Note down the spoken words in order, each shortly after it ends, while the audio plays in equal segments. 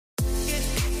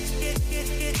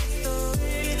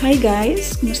Hi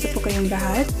guys! Kumusta po kayong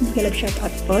lahat? Mag-love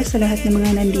shoutout po sa lahat ng mga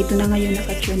nandito na ngayon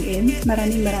naka-tune in.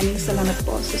 Maraming salamat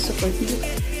po sa support niyo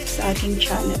sa aking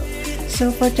channel. So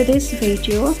for today's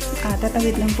video,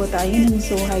 tatawid lang po tayo ng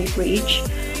Zhuhai Bridge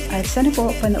at sana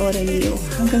po panoorin niyo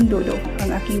hanggang dulo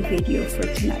ang aking video for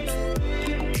tonight.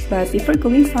 But before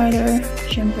going further,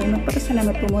 syempre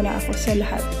magpapasalamat po muna ako sa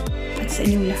lahat at sa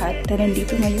inyong lahat na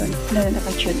nandito ngayon na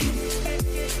naka-tune in.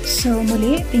 So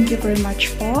muli, thank you very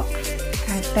much po.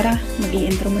 At tara,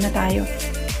 mag-i-intro muna tayo.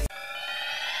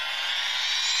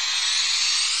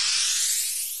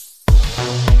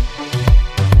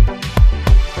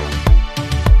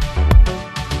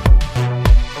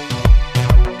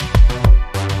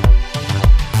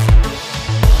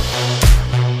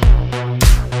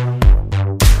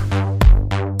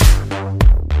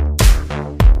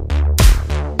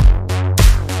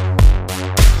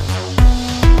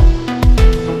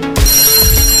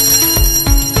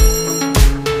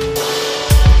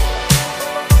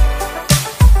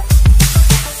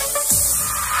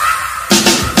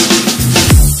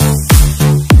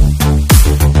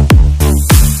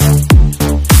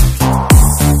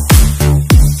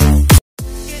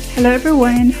 Hello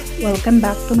everyone! Welcome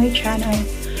back to my channel.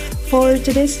 For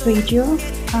today's video,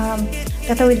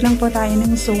 tatawid lang po tayo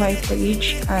ng Zhuhai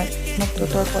Bridge at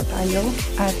magtutor po tayo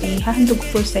at ihahandog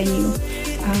po sa inyo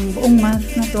ang buong month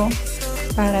na to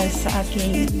para sa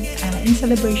aking in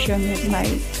celebration with my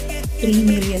 3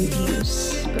 million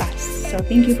views plus. So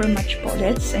thank you very much po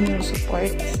ulit sa inyong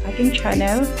support sa aking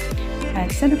channel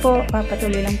at sana po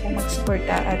patuloy lang po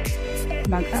magsuporta at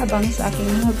mag-aabang sa aking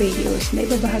mga videos na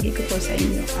ibabahagi ko po sa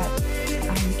inyo at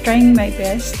trying my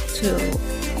best to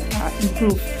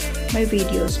improve my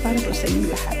videos para po sa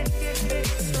inyong lahat.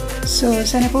 So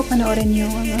sana po panoorin niyo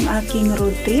ang aking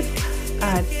road trip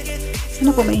at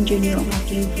sana po ma-enjoy niyo ang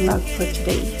aking vlog for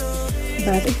today.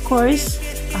 But of course,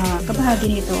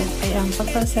 kabahagi nito ay ang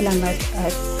pagpasalamat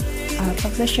at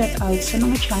pagsa-shoutout sa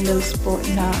mga channels po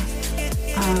na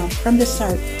from the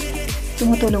start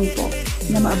tumutulong po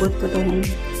na maabot ko tong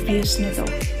views nito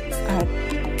at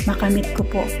makamit ko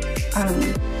po ang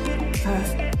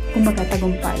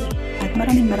kumagatagumpay at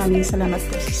maraming salamat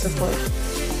po sa support.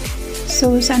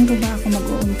 So saan po ba ako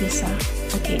mag-uumpisa?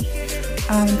 Okay,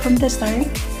 from the start,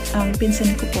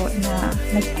 pinsan ko po na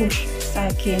nag-push sa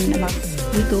akin na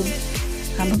mag-YouTube,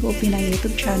 mag-open ng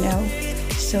YouTube channel.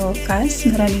 So Kaz,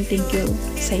 maraming thank you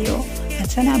sa iyo at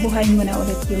sana buhayin mo na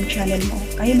ulit yung channel mo.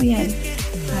 Kaya mo yan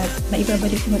at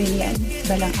maibabalik mo rin yan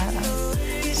balang araw.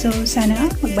 So sana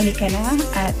magbalik ka na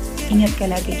at ingat ka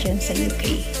lagi dyan sa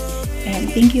UK.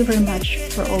 And thank you very much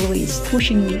for always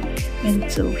pushing me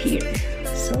into here.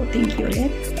 So thank you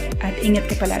ulit at ingat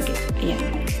ka palagi. Ayan.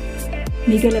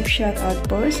 Mega love shoutout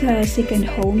po sa second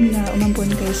home na umampon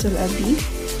kay Sulabi.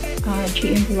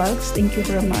 GM Vlogs, thank you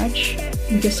very much.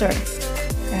 Thank you sir.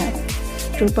 At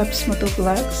True Pops Moto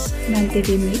Vlogs, Nan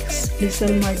TV Mix,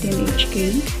 Lizelle Martin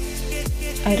HK,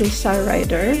 Idol Star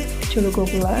Rider, Chulugo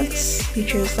Vlogs,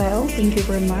 Future Style, thank you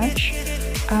very much.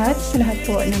 At sa lahat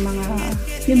po ng mga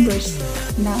members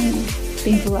ng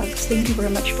Team Vlogs, thank you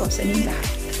very much po sa inyong lahat.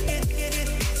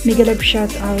 Mega love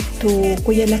shout out to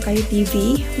Kuya Lakay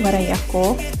TV, Waray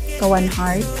Ako, Kawan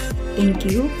Heart, thank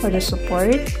you for the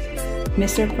support.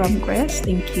 Mr. Progress,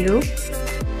 thank you.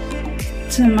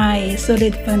 To my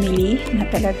solid family na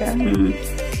talagang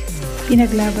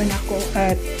pinaglaban ako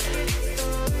at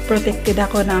protected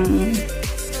ako ng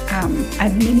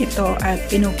admin nito at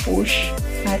pinupush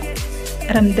at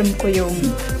ramdam ko yung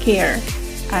care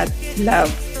at love.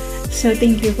 So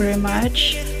thank you very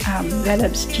much.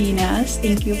 Lalabs Ginas,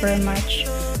 thank you very much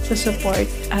sa support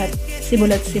at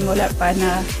simula pa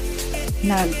na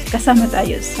nagkasama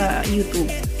tayo sa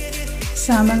YouTube.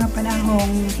 Sa mga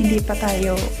panahong hindi pa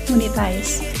tayo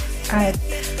monetize at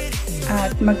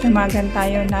magdamagan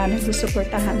tayo na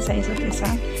nagsusuportahan sa isa't isa.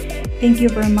 Thank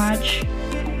you very much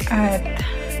at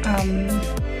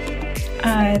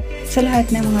sa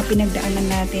lahat ng mga pinagdaanan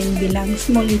natin bilang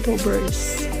small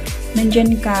YouTubers,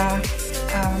 nandyan ka,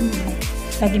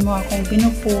 lagi mo akong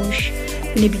pinupush,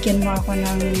 binibigyan mo ako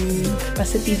ng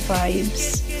positive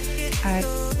vibes at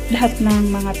lahat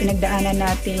ng mga pinagdaanan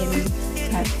natin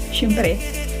at syempre,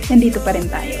 nandito pa rin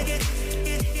tayo.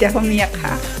 Hindi ako miyak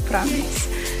ha,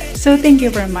 promise. So thank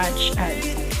you very much at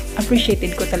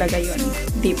appreciated ko talaga yun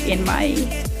deep in my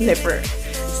liver.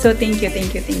 So thank you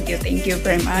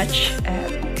very much.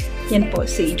 Yan po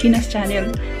si Gina's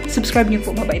channel. Subscribe niyo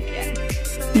po, mabait yan.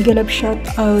 Mega love shout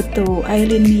out to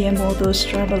Eileen Miyamoto's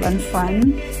Travel and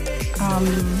Fun,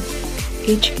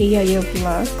 HK Yaya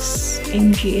Vlogs,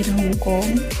 MG in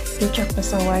Hongkong, Luchak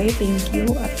Pasaway, thank you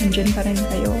at nandiyan pa rin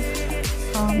kayo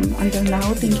until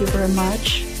now. Thank you very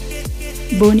much.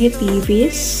 Bonnie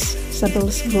TVs,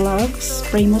 Sabels Vlogs,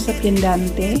 Primo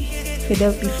Saplindante,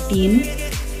 Fidel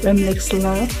 15, Remlex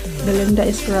Love, Belinda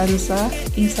Esperanza,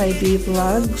 Inside B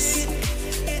Vlogs,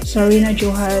 Sarina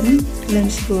Johan,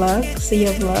 Lens Vlog,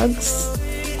 Sia Vlogs,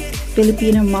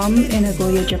 Filipina Mom in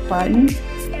Nagoya, Japan,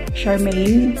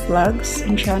 Charmaine Vlogs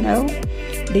and Channel,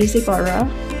 Daisy Cora,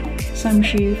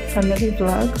 Samshi Family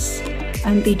Vlogs,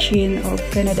 Auntie Chin of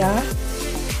Canada,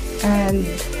 and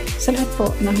sa lahat po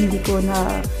na hindi ko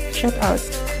na shoutout,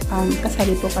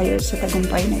 kasali po kayo sa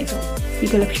tagumpay na ito.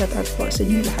 Big shoutout po sa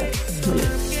inyo lahat muli.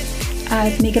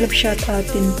 At big shoutout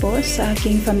din po sa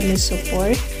aking family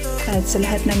support at sa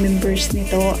lahat ng members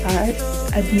nito at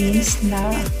admins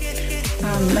na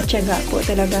matyaga po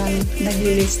talagang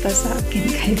naglilista sa akin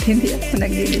kahit hindi ako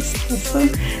naglilista. So,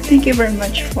 thank you very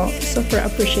much po. Super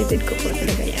appreciated ko po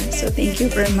talaga yan. So, thank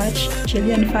you very much.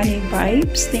 Jillian Funny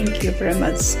Vibes, thank you very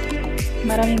much.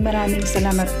 Maraming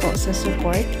salamat po sa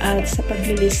support at sa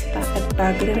paglilista at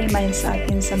pag-remind sa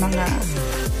akin sa mga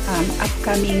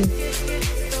upcoming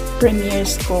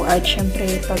premieres ko at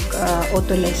syempre pag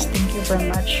auto-list. Thank you very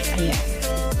much. Ayan.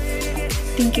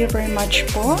 Thank you very much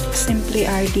po. Simply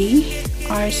RD,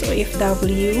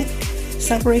 RSOFW,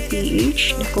 Sabri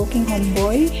PH, The Cooking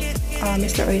Homeboy,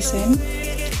 Mr. Oisen,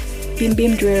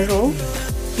 Bimbim Duero,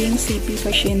 Bing CP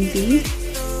Pasiendi,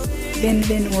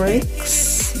 Benben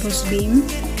Works, Boss Beam,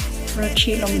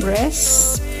 Rochi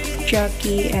Lombres,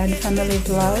 Jackie and Family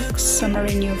Vlogs,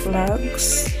 Samarino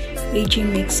Vlogs, AG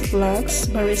Mix Vlogs,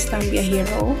 Baristang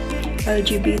Biahero,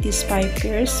 LGBT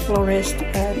Spikers, Florist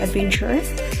and Adventure,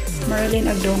 Marilyn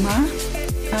Agdoma,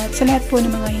 at sa lahat po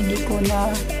ng mga hindi ko na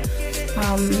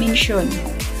mention,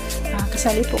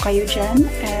 kasali po kayo dyan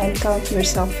and count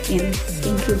yourself in.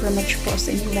 Thank you very much po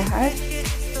sa inyong lahat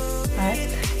at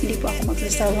hindi po ako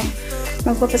magsasawang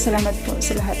magpapasalamat po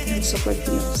sa lahat ng support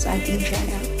niyo sa ating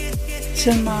channel.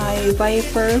 So my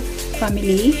Viper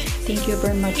family, thank you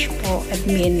very much po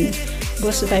admin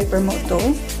Boss Viper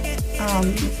Moto,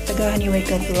 taga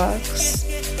Haniweka Vlogs,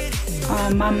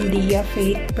 Ma'am Dia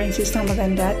Faith Princess ng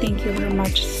Maganda, thank you very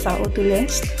much sa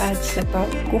autolist at sa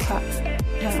pagkuha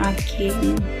ng aking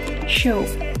show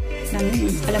ng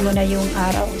alam mo na yung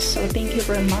araw. So thank you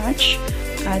very much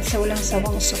at sa walang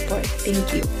sawang support,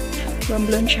 thank you.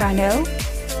 Romblon Channel,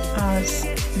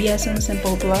 Biason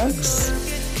Simple Vlogs,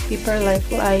 Piper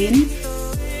Lifeline,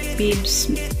 Bibs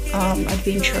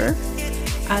Adventure,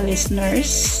 Alice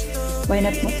Nurse, Why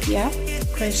Not Mutya,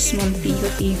 Chris Montijo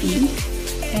TV,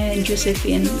 and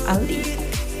Josephine Aldi.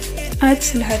 At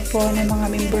sa lahat po ng mga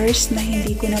members na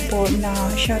hindi ko na po na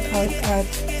shoutout at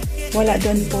wala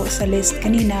doon po sa list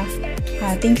kanina,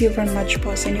 thank you very much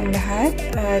po sa inyong lahat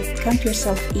at count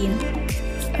yourself in.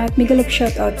 At migalap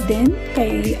shoutout din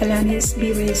kay Alanis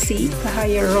BWC,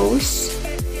 Kahaya Rose,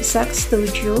 Zach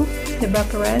Studio, The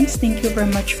Baccarans, thank you very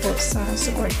much po sa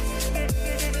support.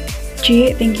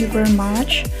 G, thank you very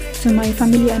much. To my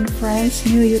family and friends,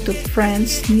 new YouTube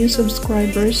friends, new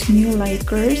subscribers, new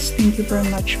likers, thank you very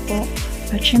much po.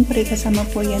 At syempre kasama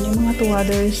po yan yung mga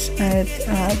tuwaders at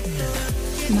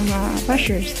mga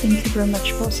bashers, thank you very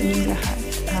much po sa inyong lahat.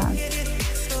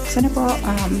 Sana po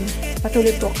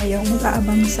patuloy po kayong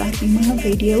mag-aabang sa aking mga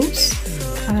videos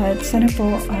at sana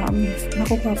po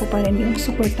makukuha ko pa rin yung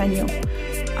supportan nyo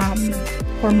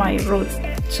for my road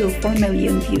to 4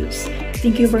 million views.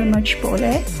 Thank you very much po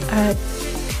ulit at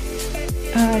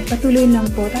patuloy lang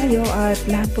po tayo at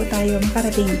lahat po tayo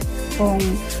makarating kung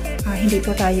hindi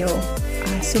po tayo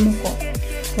sumuko.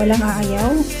 Walang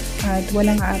aayaw at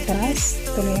walang aatras,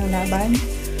 tuloy ang laban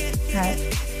at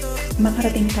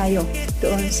makarating tayo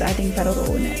doon sa ating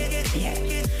paroroonan. Yeah.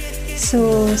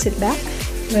 So, sit back,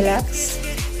 relax,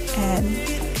 and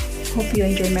hope you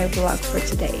enjoy my vlog for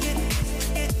today.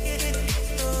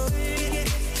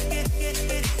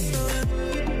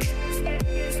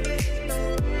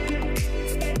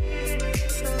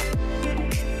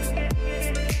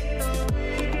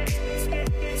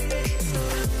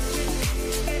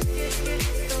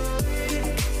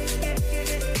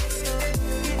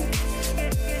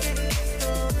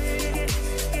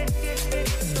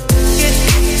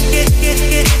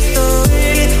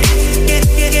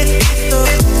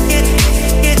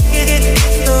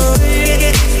 Oh,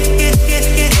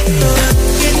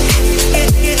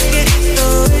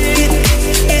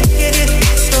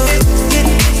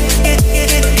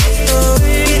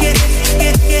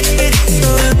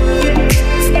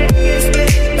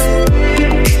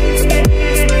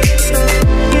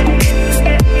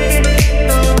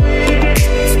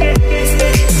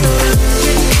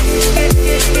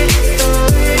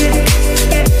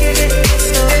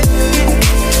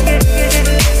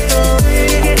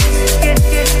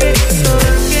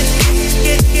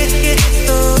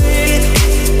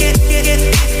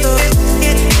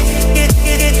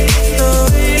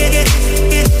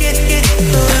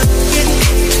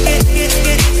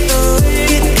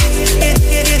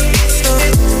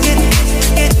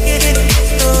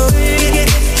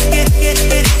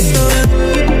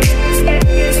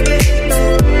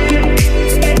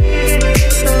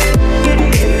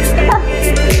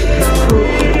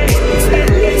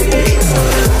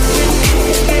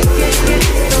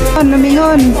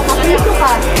 Ganon.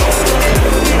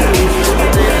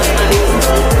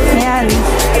 Ayan.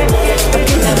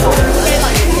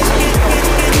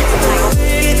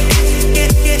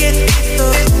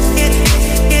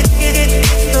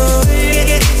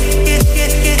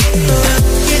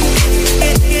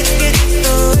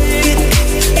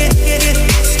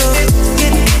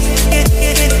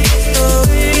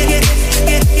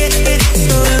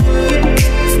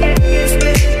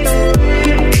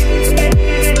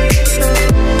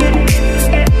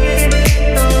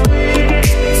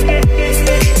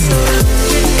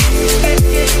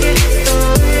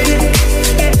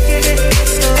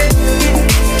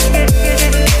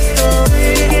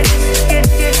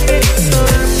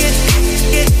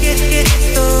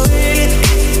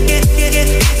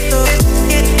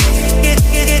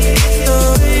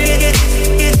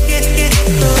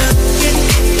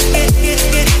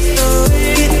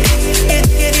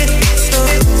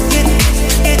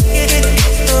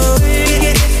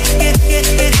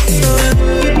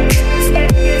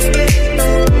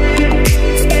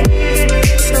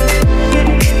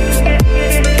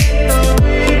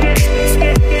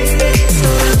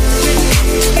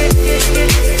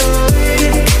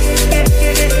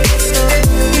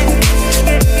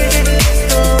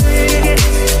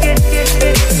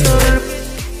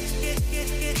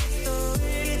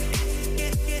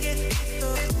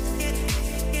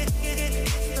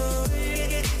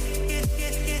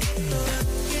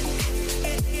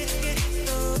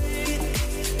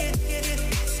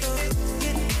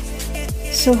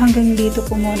 So hanggang dito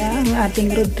po muna ang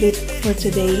ating road trip for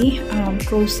today,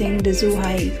 crossing the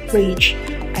Zhuhai Bridge.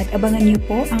 At abangan niyo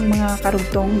po ang mga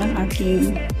karugtong ng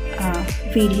aking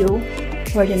video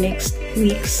for the next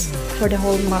weeks, for the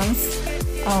whole month,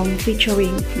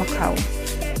 featuring Macau.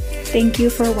 Thank you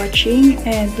for watching,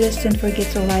 and please don't forget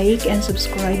to like and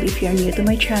subscribe if you're new to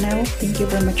my channel. Thank you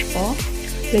very much po.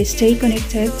 Please stay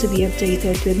connected to be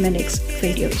updated with my next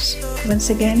videos. Once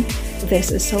again,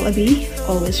 this is Abi,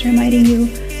 always reminding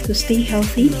you to stay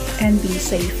healthy and be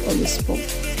safe always po.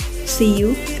 See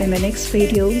you in my next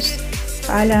videos.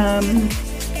 Paalam!